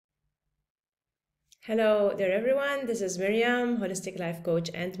Hello there everyone, this is Miriam, holistic life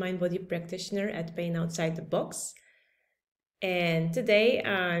coach and mind body practitioner at Pain Outside the Box. And today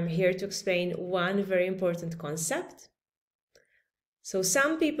I'm here to explain one very important concept. So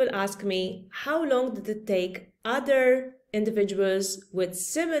some people ask me, how long did it take other individuals with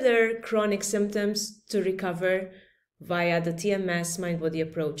similar chronic symptoms to recover via the TMS mind body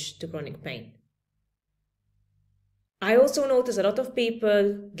approach to chronic pain? I also notice a lot of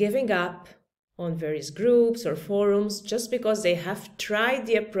people giving up on various groups or forums just because they have tried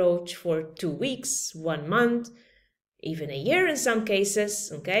the approach for 2 weeks, 1 month, even a year in some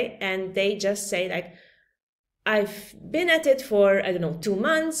cases, okay? And they just say like, I've been at it for, 2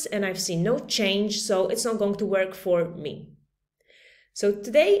 months and I've seen no change, so it's not going to work for me. So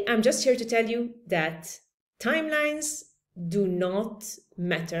today I'm just here to tell you that timelines do not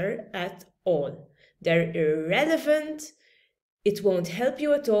matter at all. They're irrelevant. It won't help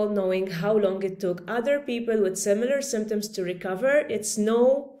you at all knowing how long it took other people with similar symptoms to recover. It's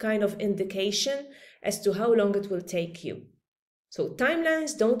no kind of indication as to how long it will take you. So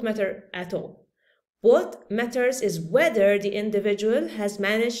timelines don't matter at all. What matters is whether the individual has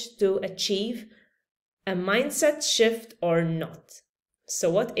managed to achieve a mindset shift or not. So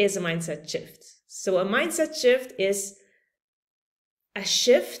what is a mindset shift? So a mindset shift is a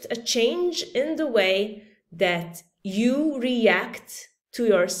shift, a change in the way that you react to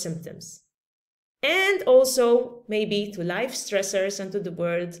your symptoms, and also maybe to life stressors and to the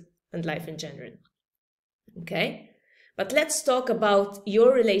world and life in general. Okay, but let's talk about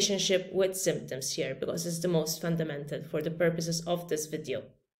your relationship with symptoms here, because it's the most fundamental for the purposes of this video.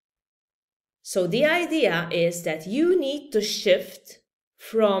 So the idea is that you need to shift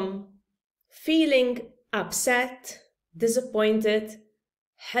from feeling upset, disappointed,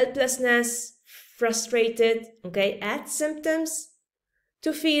 helplessness, frustrated, okay, at symptoms,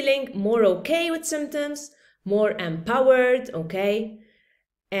 to feeling more okay with symptoms, more empowered, okay,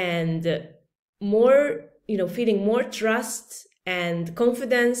 and more, feeling more trust and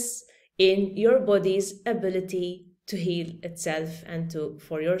confidence in your body's ability to heal itself and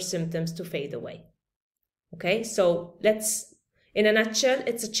for your symptoms to fade away. Okay, so in a nutshell,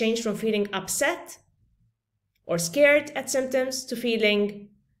 it's a change from feeling upset or scared at symptoms to feeling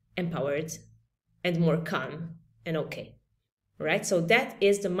empowered and more calm and okay. All right, so that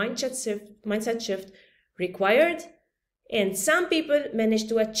is the mindset shift required. And some people manage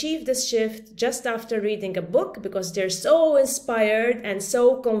to achieve this shift just after reading a book because they're so inspired and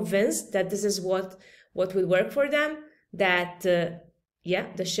so convinced that this is what will work for them, that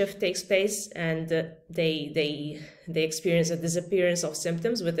the shift takes place and they experience a disappearance of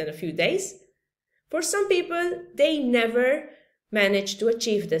symptoms within a few days. For some people, they never manage to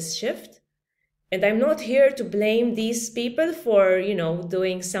achieve this shift. And I'm not here to blame these people for,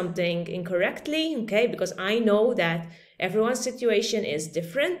 doing something incorrectly, okay? Because I know that everyone's situation is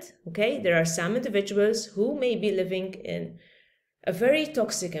different, okay? There are some individuals who may be living in a very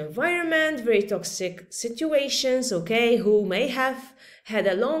toxic environment, very toxic situations, okay? Who may have had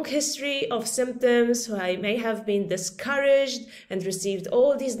a long history of symptoms, who may have been discouraged and received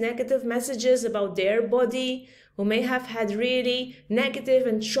all these negative messages about their body, who may have had really negative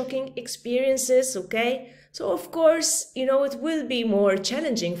and shocking experiences, okay? So of course, it will be more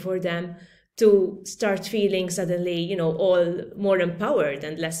challenging for them to start feeling suddenly, all more empowered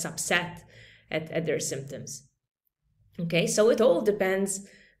and less upset at their symptoms. Okay, so it all depends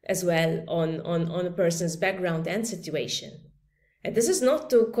as well on a person's background and situation. And this is not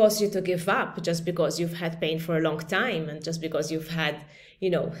to cause you to give up just because you've had pain for a long time and just because you've had,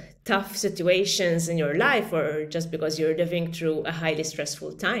 tough situations in your life or just because you're living through a highly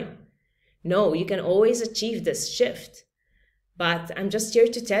stressful time. No, you can always achieve this shift. But I'm just here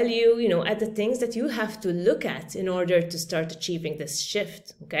to tell you, at the things that you have to look at in order to start achieving this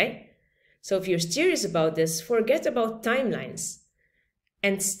shift, okay? So if you're serious about this, forget about timelines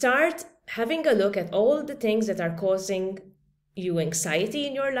and start having a look at all the things that are causing you anxiety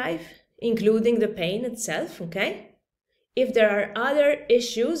in your life, including the pain itself, okay? If there are other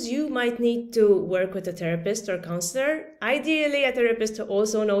issues, you might need to work with a therapist or counselor. Ideally, a therapist who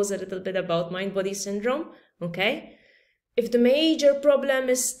also knows a little bit about MindBody Syndrome, okay? If the major problem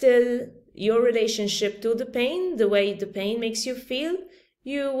is still your relationship to the pain, the way the pain makes you feel,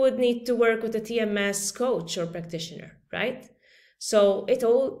 you would need to work with a TMS coach or practitioner, right? So it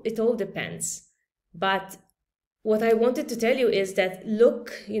all depends. But what I wanted to tell you is that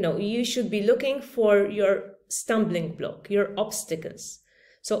you should be looking for your stumbling block, your obstacles.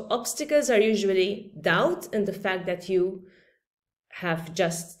 So obstacles are usually doubt in the fact that you have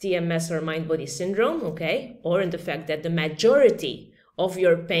just TMS or mind-body syndrome, okay? Or in the fact that the majority of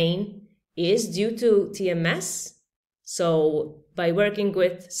your pain is due to TMS. So by working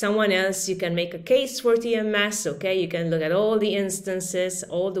with someone else, you can make a case for TMS, okay? You can look at all the instances,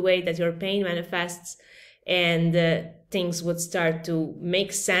 all the way that your pain manifests, and things would start to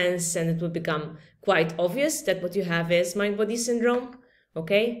make sense, and it would become quite obvious that what you have is mind-body syndrome,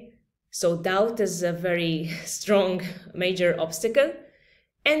 okay? So doubt is a very strong, major obstacle.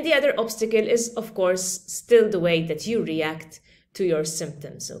 And the other obstacle is, of course, still the way that you react to your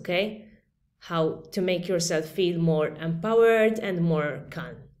symptoms, okay? How to make yourself feel more empowered and more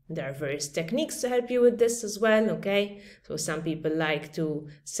calm. There are various techniques to help you with this as well, okay? So some people like to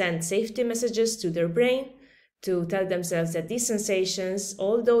send safety messages to their brain to tell themselves that these sensations,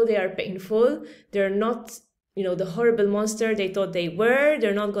 although they are painful, they're not, the horrible monster they thought they were.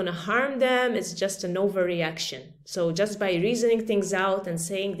 They're not going to harm them. It's just an overreaction. So just by reasoning things out and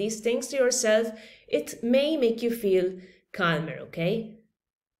saying these things to yourself, it may make you feel calmer, okay?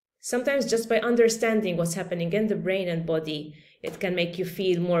 Sometimes just by understanding what's happening in the brain and body, it can make you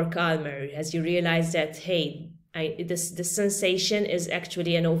feel more calmer as you realize that, hey, this sensation is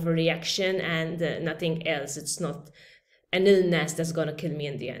actually an overreaction and nothing else. It's not an illness that's going to kill me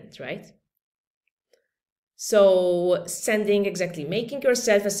in the end, right? So making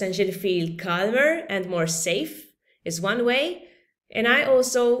yourself essentially feel calmer and more safe is one way. And I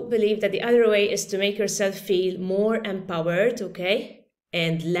also believe that the other way is to make yourself feel more empowered, okay?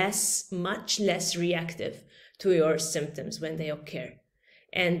 And much less reactive to your symptoms when they occur.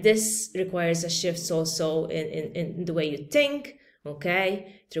 And this requires a shift also in the way you think,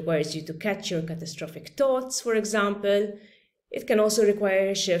 okay? It requires you to catch your catastrophic thoughts, for example. It can also require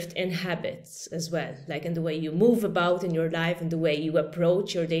a shift in habits as well, like in the way you move about in your life and the way you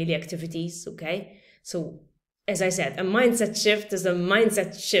approach your daily activities, okay? So, as I said, a mindset shift is a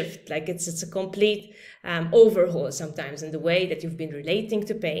mindset shift. Like it's a complete overhaul sometimes in the way that you've been relating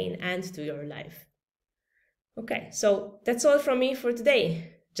to pain and to your life. Okay, so that's all from me for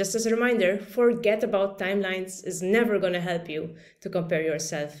today. Just as a reminder, forget about timelines. Is never going to help you to compare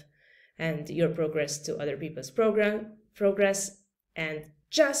yourself and your progress to other people's progress, and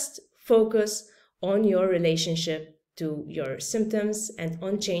just focus on your relationship to your symptoms and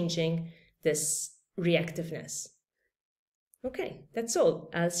on changing this reactiveness. Okay, that's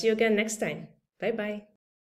all. I'll see you again next time. Bye-bye.